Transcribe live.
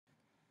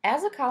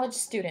As a college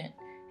student,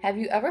 have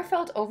you ever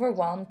felt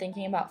overwhelmed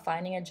thinking about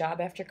finding a job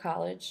after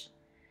college?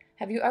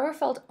 Have you ever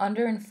felt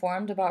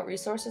underinformed about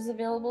resources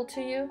available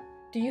to you?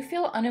 Do you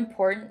feel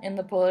unimportant in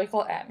the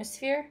political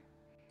atmosphere?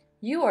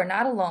 You are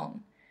not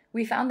alone.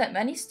 We found that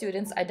many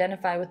students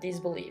identify with these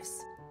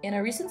beliefs. In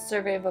a recent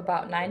survey of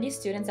about 90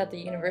 students at the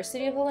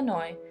University of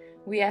Illinois,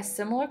 we asked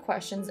similar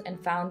questions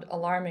and found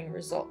alarming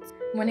results.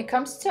 When it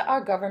comes to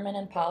our government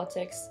and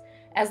politics,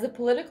 as the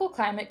political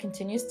climate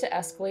continues to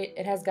escalate,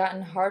 it has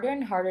gotten harder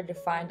and harder to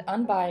find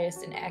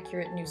unbiased and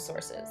accurate news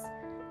sources.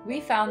 We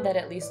found that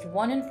at least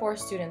 1 in 4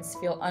 students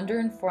feel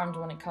underinformed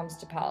when it comes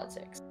to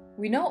politics.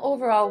 We know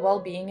overall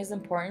well-being is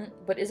important,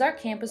 but is our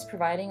campus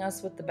providing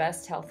us with the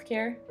best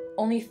healthcare?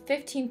 Only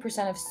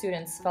 15% of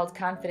students felt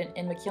confident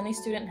in McKinley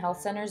Student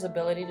Health Center's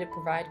ability to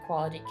provide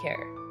quality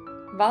care.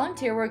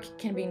 Volunteer work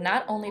can be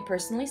not only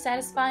personally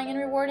satisfying and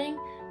rewarding,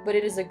 but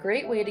it is a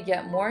great way to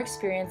get more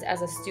experience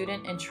as a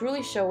student and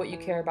truly show what you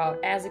care about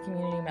as a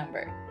community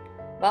member.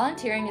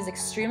 Volunteering is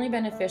extremely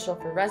beneficial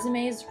for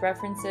resumes,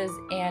 references,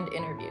 and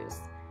interviews.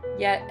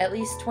 Yet, at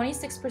least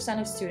 26%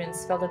 of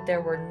students felt that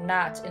there were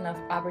not enough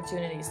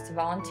opportunities to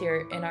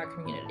volunteer in our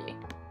community.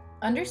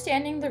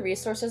 Understanding the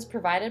resources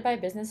provided by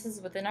businesses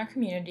within our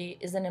community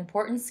is an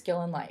important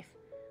skill in life.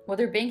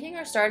 Whether banking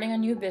or starting a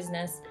new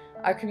business,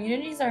 our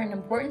communities are an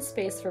important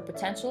space for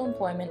potential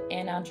employment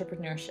and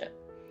entrepreneurship.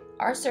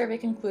 Our survey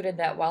concluded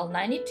that while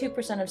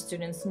 92% of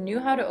students knew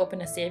how to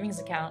open a savings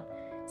account,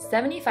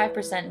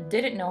 75%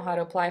 didn't know how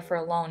to apply for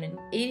a loan and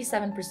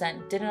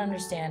 87% didn't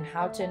understand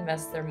how to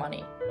invest their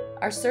money.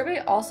 Our survey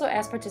also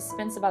asked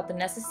participants about the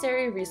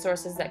necessary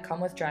resources that come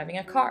with driving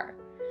a car.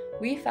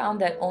 We found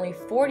that only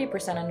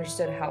 40%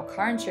 understood how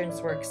car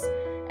insurance works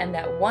and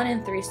that 1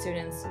 in 3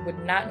 students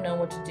would not know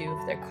what to do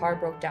if their car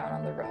broke down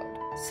on the road.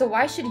 So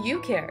why should you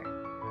care?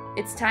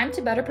 It's time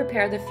to better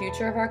prepare the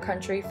future of our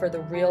country for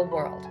the real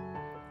world.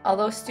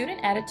 Although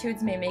student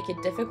attitudes may make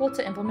it difficult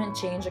to implement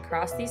change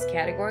across these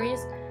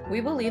categories,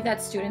 we believe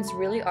that students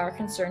really are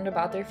concerned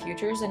about their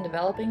futures and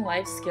developing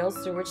life skills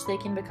through which they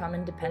can become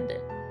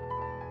independent.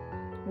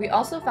 We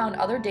also found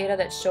other data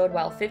that showed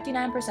while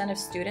 59% of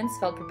students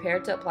felt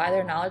prepared to apply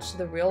their knowledge to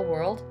the real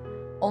world,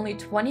 only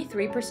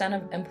 23%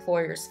 of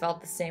employers felt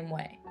the same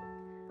way.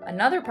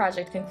 Another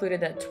project concluded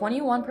that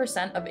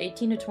 21% of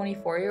 18 to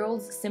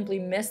 24-year-olds simply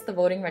missed the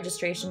voting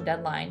registration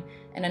deadline,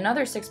 and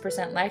another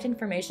 6% lacked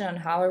information on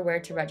how or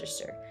where to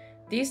register.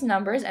 These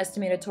numbers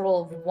estimate a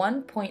total of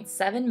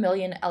 1.7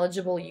 million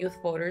eligible youth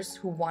voters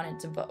who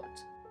wanted to vote.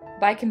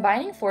 By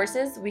combining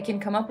forces, we can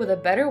come up with a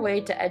better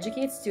way to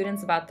educate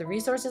students about the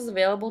resources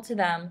available to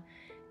them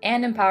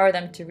and empower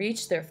them to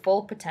reach their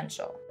full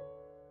potential.